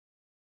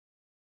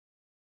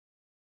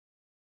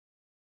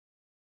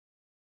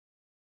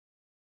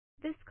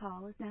This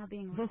call is now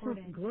being This is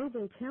recorded.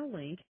 Global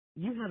Tel-Link.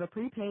 You have a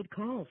prepaid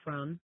call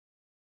from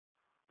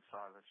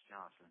Silas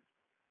Johnson.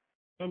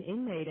 an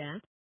inmate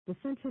at the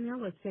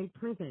Centinela State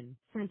Prison,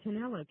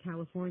 Centinela,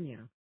 California.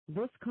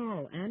 This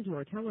call and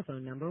your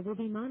telephone number will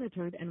be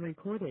monitored and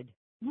recorded.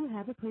 You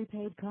have a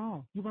prepaid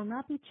call. You will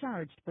not be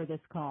charged for this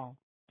call.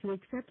 To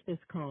accept this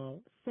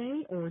call,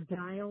 say or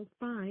dial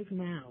 5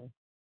 now.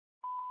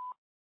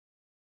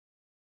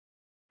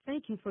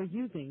 Thank you for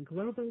using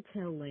Global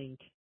Tel-Link.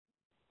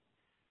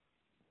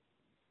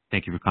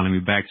 Thank you for calling me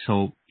back.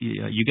 So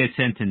you get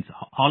sentenced.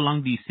 How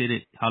long do you sit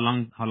it? How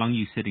long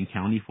you sit in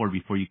county for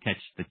before you catch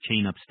the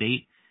chain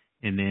upstate?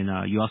 And then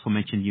you also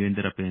mentioned you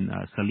ended up in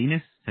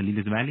Salinas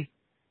Valley.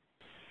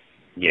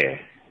 Yeah,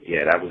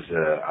 that was.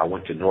 I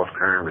went to North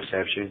Kern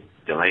Reception,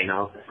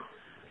 Delano,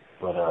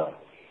 but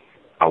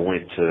I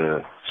went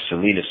to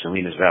Salinas.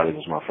 Salinas Valley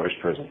was my first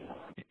prison.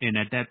 And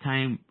at that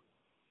time,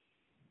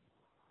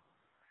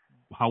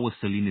 how was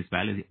Salinas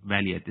Valley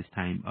at this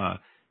time?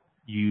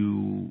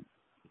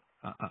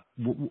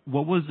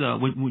 What was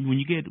when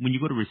you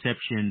go to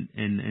reception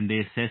and they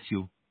assess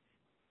you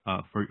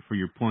for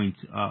your points?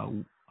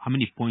 How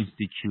many points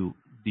did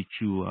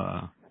you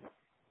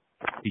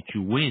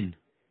win?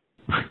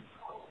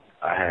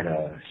 I had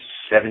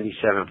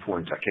 77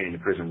 points. I came to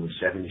prison with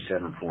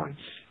 77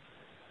 points,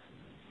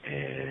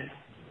 and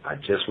I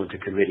just went to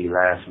committee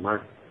last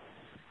month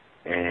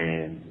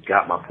and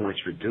got my points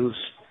reduced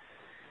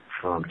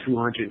from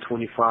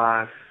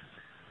 225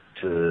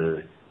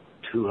 to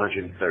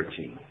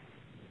 213.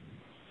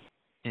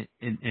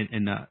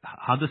 And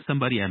how does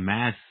somebody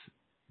amass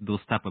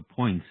those type of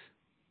points?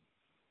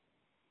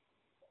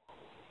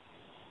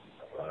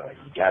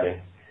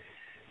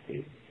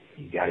 You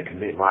gotta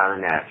commit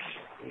violent acts.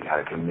 You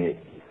gotta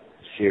commit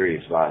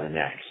serious violent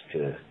acts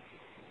to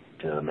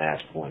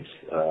amass points.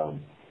 I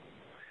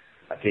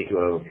think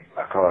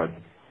I caught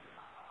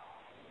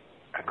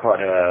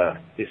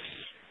this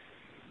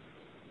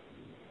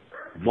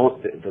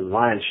the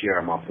lion's share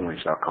of my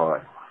points I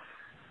caught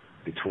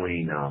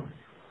between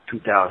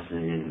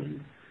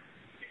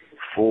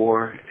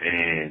 2004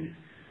 and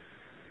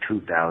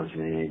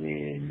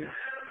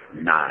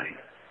 2009.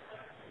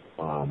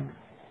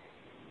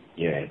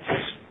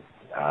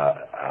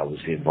 I was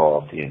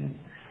involved in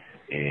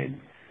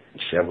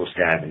several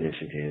stabbing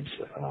incidents,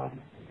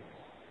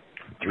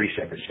 3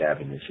 separate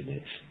stabbing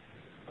incidents.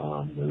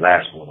 The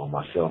last one on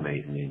my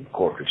cellmate in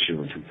Corcoran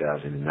Shoe in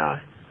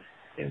 2009.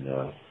 And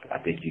I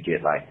think you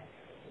get like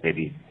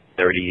maybe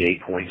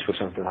 38 points for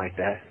something like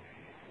that.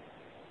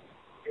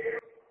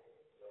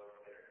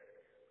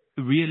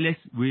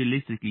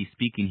 Realistically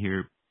speaking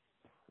here,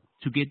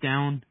 to get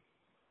down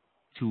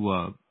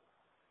to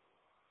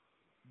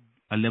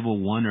a level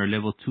 1 or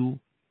level 2,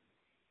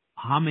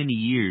 how many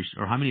years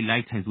or how many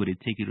lifetimes would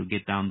it take you to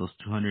get down those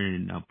 200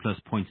 and plus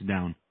points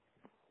down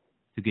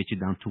to get you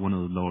down to one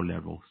of the lower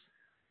levels?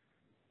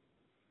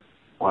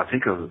 Well, I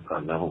think a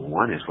level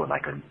 1 is I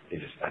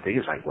think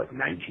it's like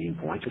 19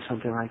 points or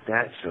something like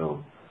that.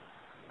 So,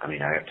 I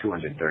mean, I got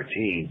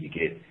 213. You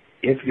get,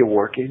 if you're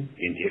working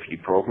and if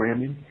you're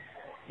programming,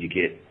 you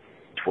get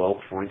 12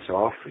 points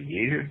off a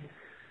year.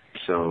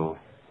 So,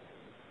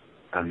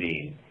 I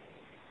mean,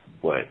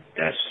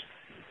 that's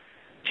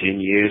 10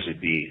 years,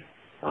 it'd be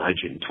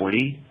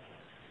 120.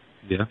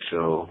 Yeah.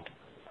 So,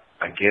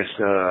 I guess,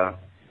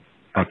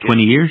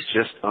 20 years?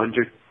 Just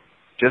under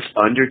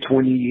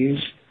 20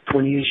 years.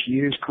 20-ish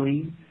years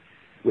clean,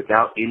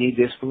 without any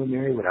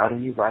disciplinary, without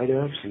any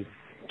write-ups. In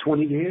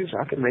 20 years,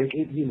 I could make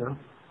it, be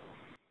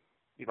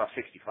about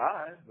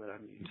 65, but I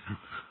mean.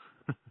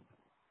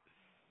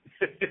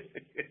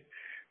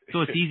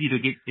 So it's easy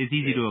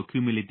to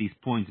accumulate these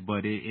points,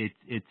 but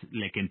it's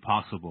like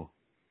impossible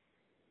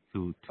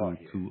to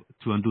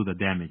undo the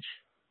damage.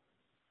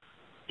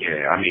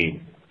 Yeah,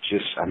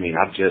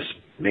 I've just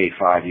made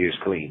 5 years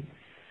clean.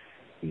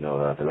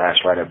 The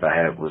last write-up I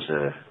had was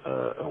a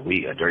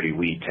dirty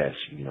weed test.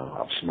 I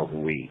was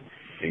smoking weed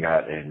in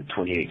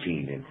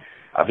 2018, and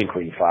I've been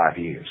clean 5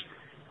 years,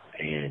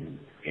 and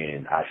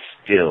I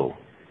still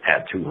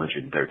have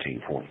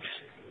 213 points.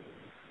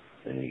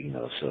 And,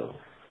 so.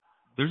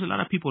 There's a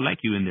lot of people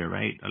like you in there,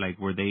 right? Like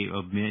where they've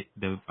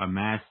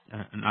amassed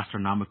an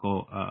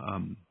astronomical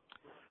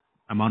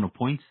amount of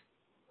points.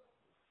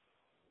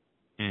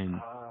 And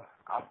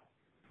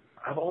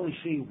I've only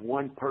seen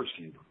one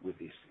person with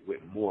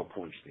more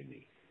points than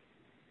me.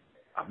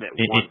 I've met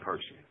one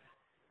person.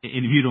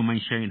 And if you don't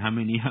mind sharing, how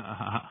many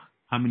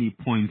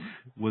points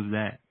was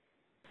that?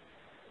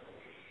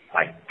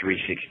 Like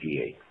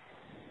 368,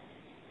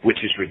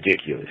 which is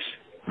ridiculous.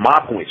 My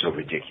points are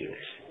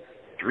ridiculous.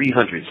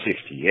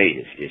 368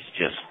 is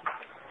just,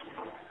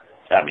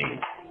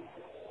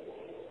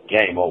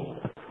 game over.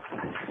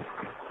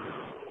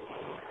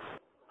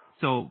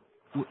 So,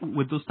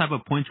 with those type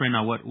of points right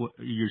now, what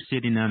you're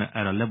sitting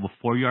at a level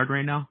 4 yard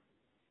right now?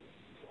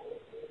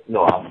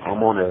 No,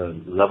 I'm on a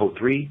level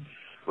 3,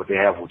 but they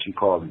have what you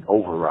call an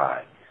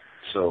override.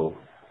 So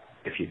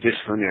if you're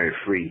disciplinary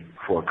free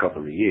for a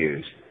couple of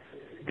years,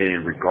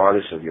 then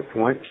regardless of your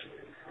points,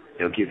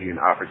 they'll give you an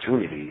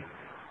opportunity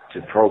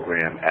to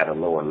program at a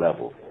lower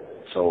level.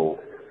 So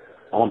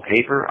on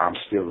paper, I'm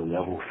still a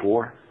level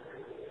 4,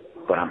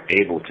 but I'm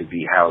able to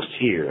be housed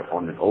here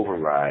on an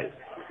override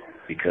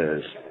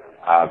because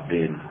I've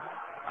been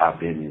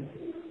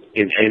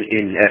in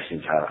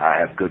essence, I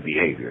have good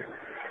behavior.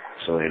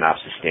 So then I've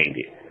sustained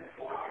it.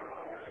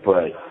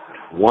 But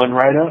one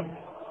write-up,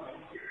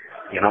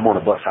 and I'm on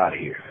a bus out of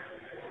here.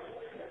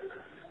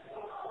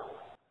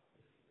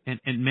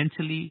 And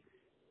mentally,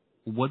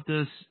 what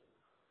does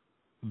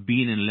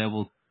being in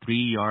level 3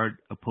 yard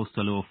opposed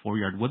to level 4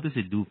 yard, what does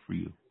it do for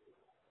you?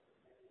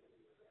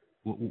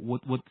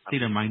 What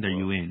state of mind are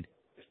you in?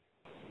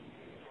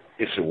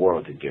 It's a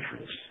world of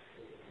difference.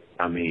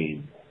 I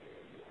mean,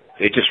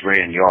 they just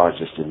ran yards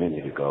just a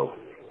minute ago,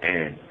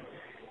 and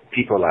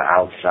people are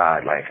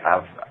outside. Like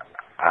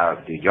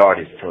the yard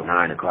is till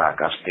 9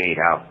 o'clock. I've stayed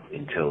out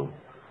until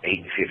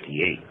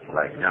 8:58,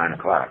 like 9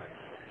 o'clock.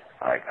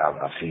 Like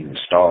I've seen the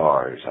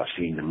stars, I've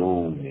seen the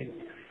moon, and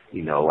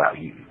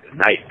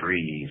night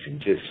breeze, and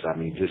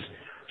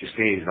just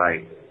things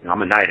like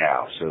I'm a night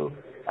owl, so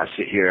I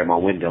sit here at my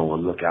window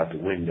and look out the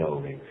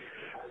window, and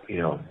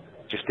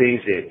just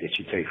things that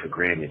you take for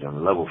granted on a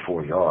level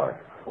 4 yard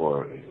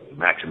or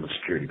maximum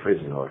security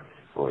prison or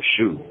a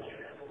shoe.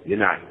 You're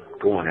not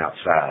going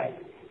outside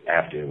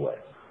after what?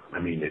 I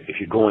mean, if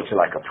you go into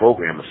like a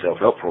program, a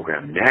self-help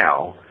program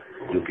now,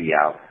 you'll be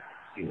out,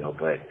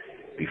 but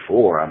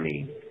before, I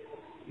mean,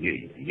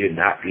 you're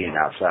not being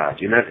outside.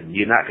 You're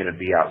not going to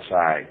be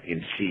outside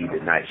and see the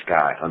night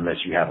sky unless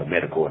you have a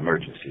medical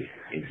emergency,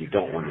 and you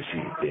don't want to see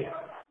it there.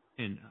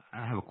 And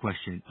I have a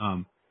question.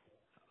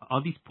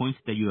 All these points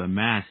that you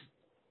amassed,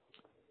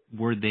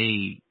 were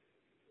they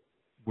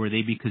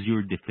because you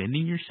were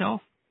defending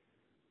yourself,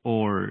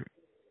 or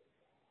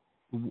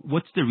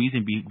what's the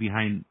reason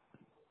behind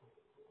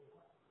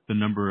the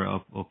number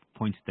of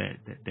points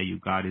that you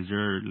got? Is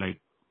there like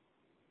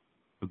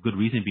a good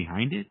reason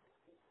behind it?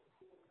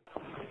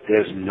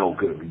 There's no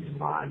good reason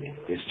behind it.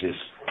 It's just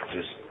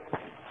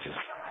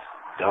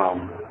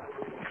dumb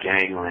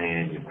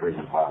gangland and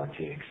prison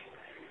politics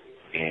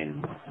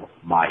and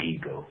my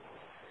ego.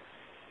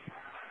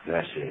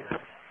 That's it.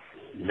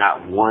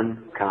 Not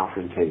one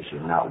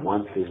confrontation, not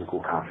one physical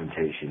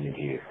confrontation in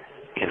here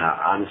can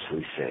I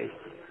honestly say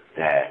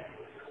that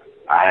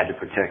I had to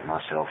protect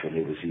myself and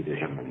it was either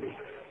him or me.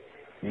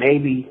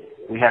 Maybe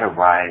we had a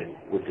riot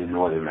with the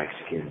Northern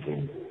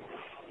Mexicans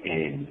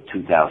in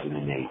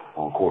 2008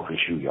 on Corcoran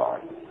Shoe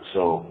Yard.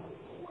 So,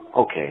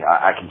 okay,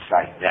 I can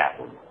cite that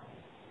one.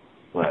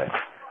 But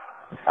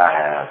I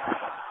have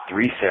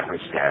 3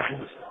 separate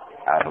stabbings.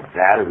 I have a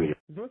battery.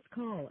 This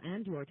call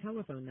and your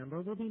telephone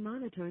number will be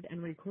monitored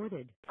and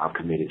recorded. I've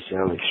committed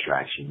cell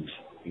extractions.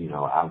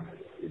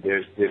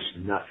 There's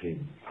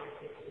nothing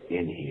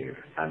in here.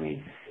 I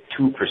mean,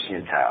 2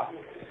 percentile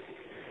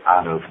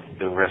out of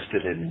the rest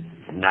of the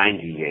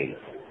 98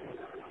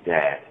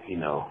 that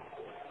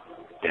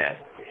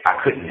I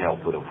couldn't help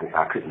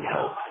I couldn't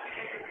help.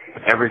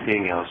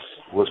 Everything else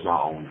was my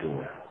own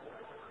doing,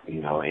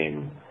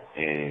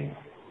 and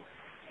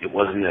it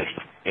wasn't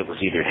it was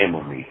either him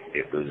or me.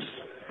 It was,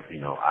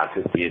 I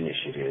took the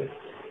initiative,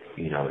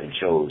 and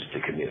chose to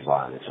commit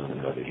violence on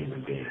another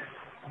human being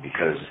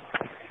because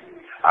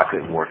I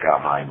couldn't work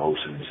out my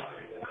emotions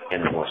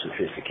in a more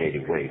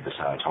sophisticated way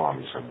besides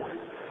harming someone.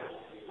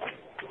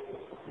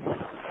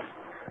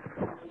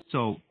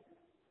 So,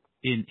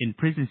 in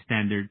prison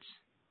standards,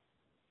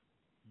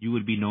 you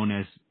would be known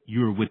as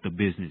you're with the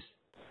business.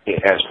 Yeah,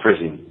 as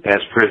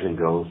prison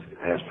goes,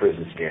 as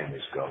prison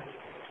standards go.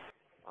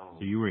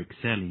 So you were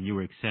excelling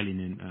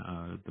in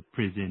the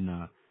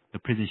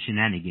prison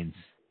shenanigans,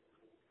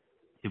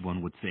 if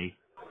one would say.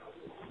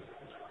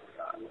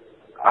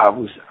 I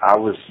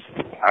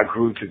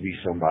grew to be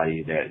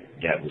somebody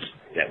that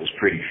was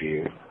pretty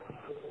feared.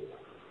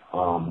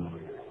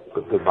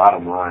 But the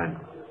bottom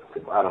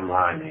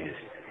line is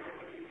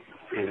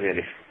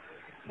that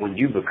when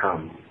you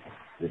become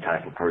the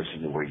type of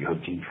person where your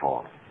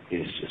default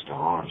is just to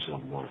harm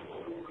someone,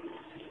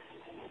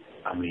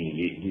 I mean,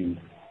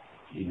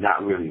 you're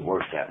not really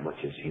worth that much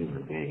as a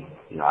human being.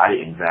 I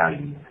didn't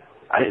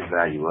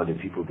value other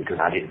people because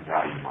I didn't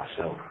value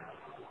myself.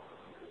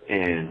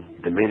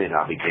 And the minute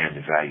I began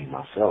to value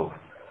myself,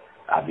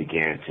 I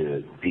began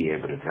to be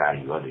able to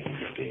value other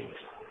human beings.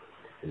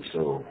 And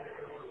so,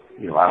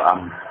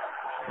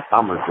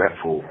 I'm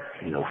regretful,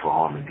 for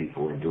harming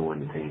people and doing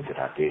the things that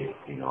I did.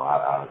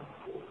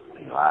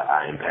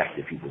 I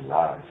impacted people's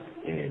lives,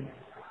 and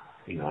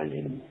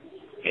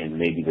and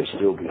maybe they're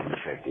still being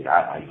affected.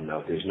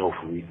 There's no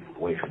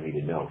way for me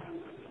to know,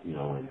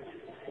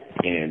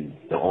 and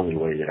the only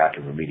way that I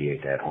can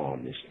remediate that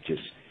harm is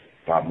just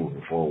by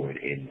moving forward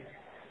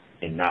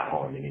and not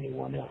harming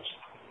anyone else.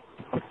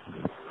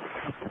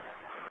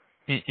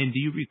 And do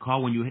you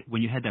recall when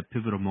you had that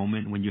pivotal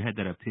moment, when you had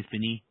that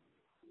epiphany,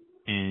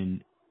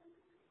 and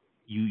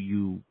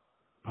you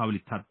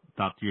probably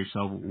thought to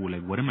yourself, well,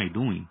 like, what am I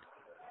doing?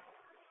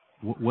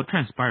 What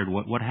transpired?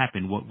 What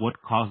happened?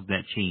 What caused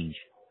that change?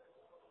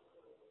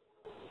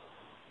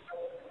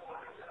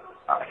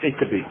 I think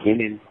the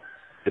beginning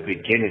the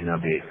beginning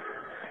of it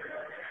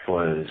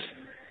was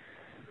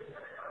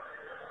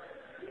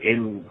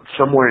in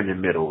somewhere in the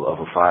middle of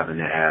a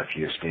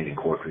 5.5-year stint in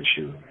corporate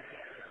shoe.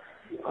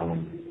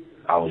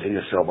 I was in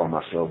the cell by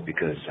myself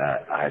because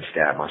I had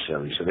stabbed my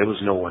cellie, so there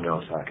was no one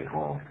else I could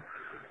harm.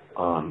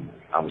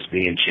 I was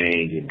being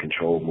chained in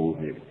controlled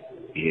movement,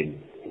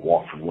 being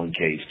walked from one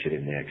cage to the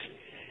next,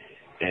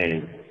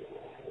 and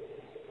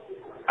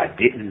I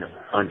didn't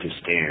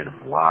understand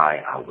why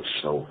I was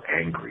so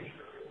angry.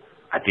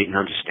 I didn't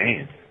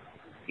understand,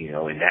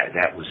 and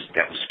that was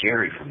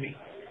scary for me,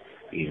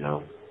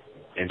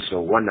 And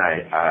so one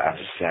night I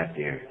just sat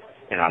there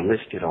and I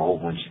listed a whole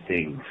bunch of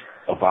things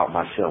about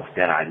myself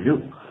that I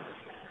knew.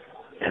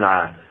 And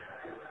I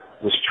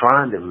was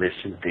trying to list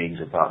some things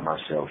about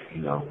myself,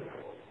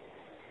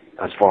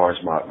 as far as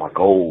my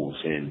goals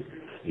and,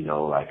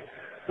 like,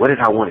 what did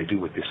I want to do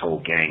with this whole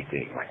gang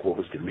thing? Like, what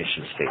was the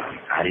mission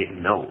statement? I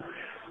didn't know.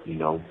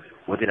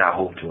 What did I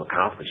hope to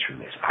accomplish from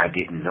this? I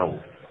didn't know.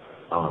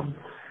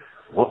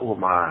 What were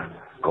my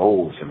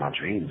goals and my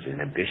dreams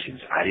and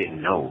ambitions? I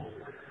didn't know.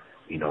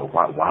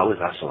 Why was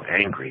I so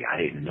angry? I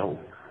didn't know.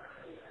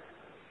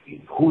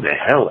 Who the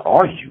hell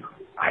are you?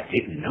 I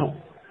didn't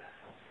know.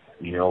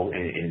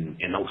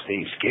 And those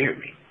things scared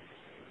me.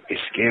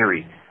 It's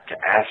scary to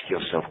ask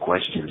yourself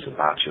questions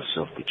about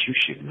yourself that you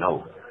should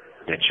know,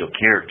 that your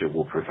character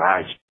will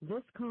provide you.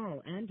 This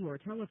call and your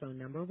telephone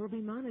number will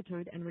be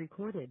monitored and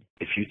recorded.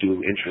 If you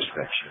do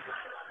introspection,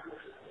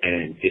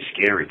 and it's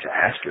scary to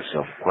ask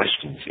yourself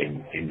questions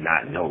and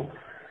not know,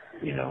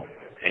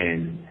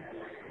 and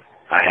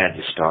I had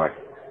to start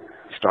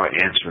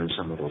answering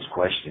some of those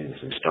questions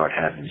and start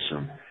having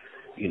some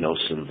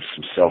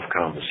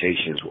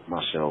self-conversations with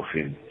myself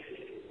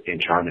and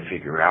trying to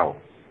figure out,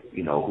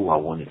 who I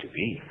wanted to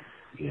be,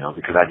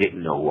 because I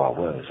didn't know who I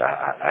was.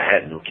 I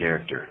had no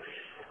character.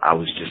 I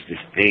was just this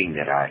thing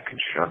that I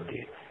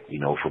constructed,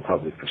 for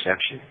public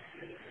perception.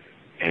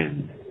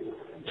 And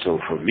so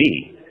for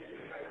me,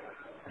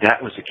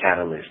 that was the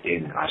catalyst,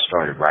 and I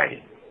started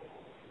writing.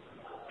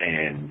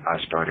 And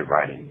I started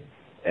writing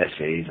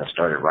essays. I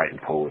started writing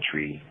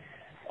poetry.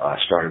 I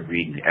started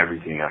reading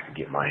everything I could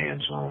get my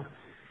hands on.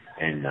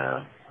 And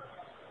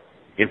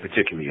in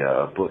particular,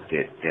 a book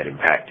that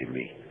impacted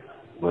me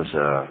was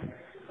a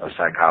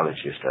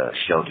psychologist,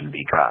 Sheldon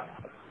B. Kopp,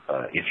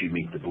 If You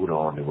Meet the Buddha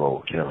on the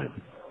Road, Kill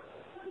Him.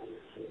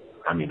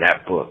 I mean,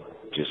 that book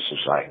just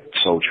was like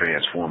so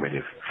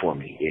transformative for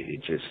me.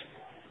 It just,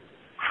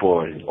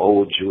 for an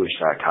old Jewish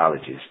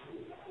psychologist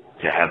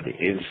to have the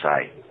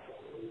insight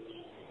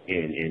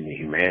in the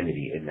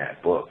humanity in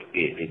that book,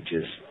 it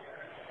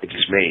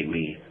just made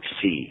me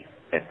see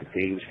that the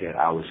things that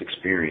I was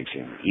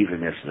experiencing,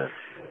 even as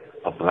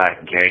a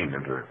black gang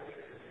member,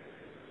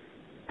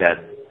 that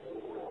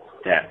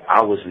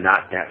I was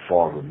not that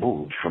far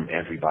removed from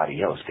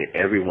everybody else, that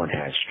everyone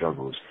has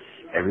struggles,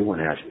 everyone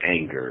has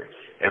anger,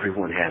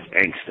 everyone has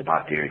angst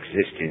about their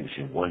existence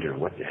and wondering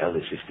what the hell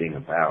is this thing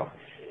about.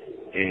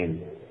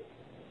 And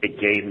it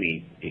gave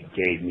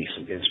me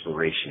some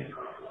inspiration,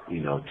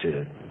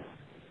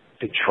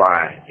 to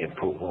try and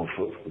put one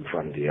foot in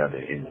front of the other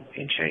and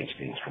change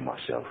things for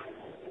myself.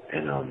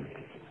 And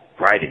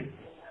writing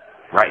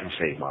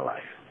saved my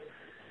life.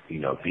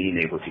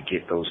 Being able to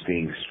get those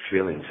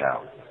feelings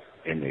out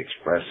and to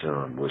express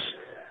them was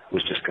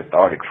just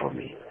cathartic for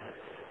me.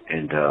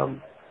 And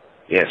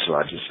so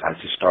I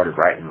just started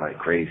writing like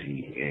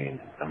crazy and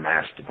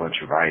amassed a bunch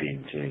of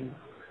writings. And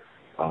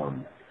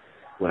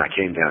when I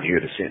came down here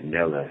to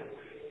Centinela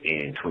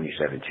in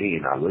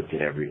 2017, I looked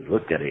at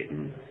it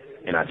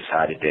and I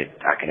decided that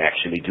I could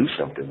actually do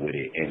something with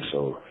it. And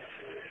so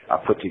I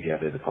put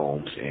together the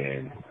poems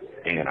and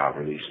I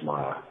released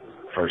my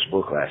first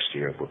book last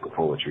year, a book of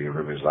poetry, A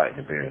River's Light in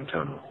the Barren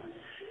Tunnel.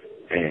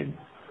 And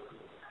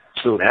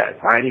so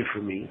that writing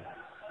for me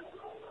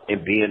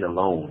and being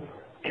alone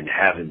and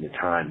having the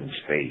time and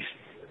space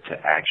to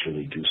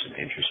actually do some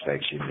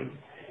introspection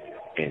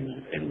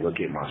and look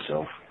at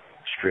myself,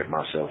 strip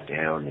myself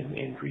down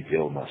and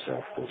rebuild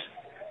myself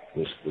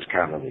was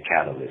kind of the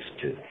catalyst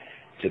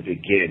to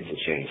begin to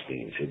change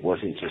things. It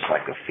wasn't just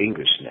like a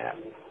finger snap.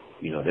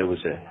 There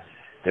was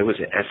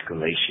an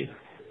escalation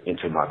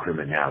into my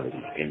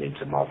criminality and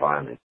into my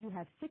violence. You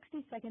have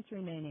 60 seconds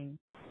remaining.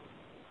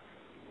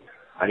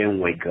 I didn't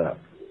wake up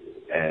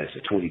as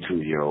a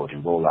 22-year-old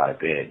and roll out of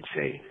bed and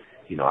say,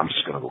 I'm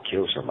just going to go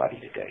kill somebody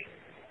today.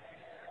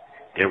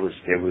 There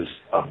was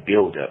a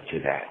build-up to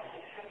that.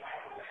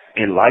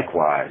 And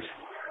likewise,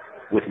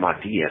 with my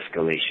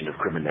de-escalation of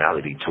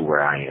criminality to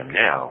where I am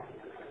now,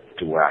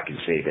 to where I can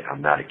say that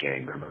I'm not a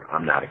gang member,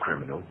 I'm not a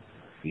criminal,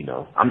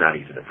 I'm not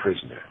even a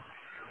prisoner,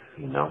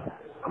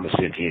 I'm a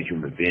sentient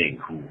human being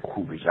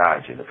who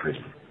resides in a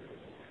prison.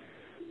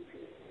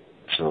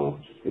 So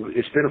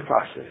it's been a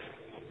process.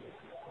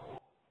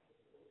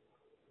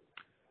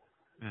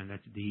 Man,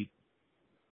 that's deep.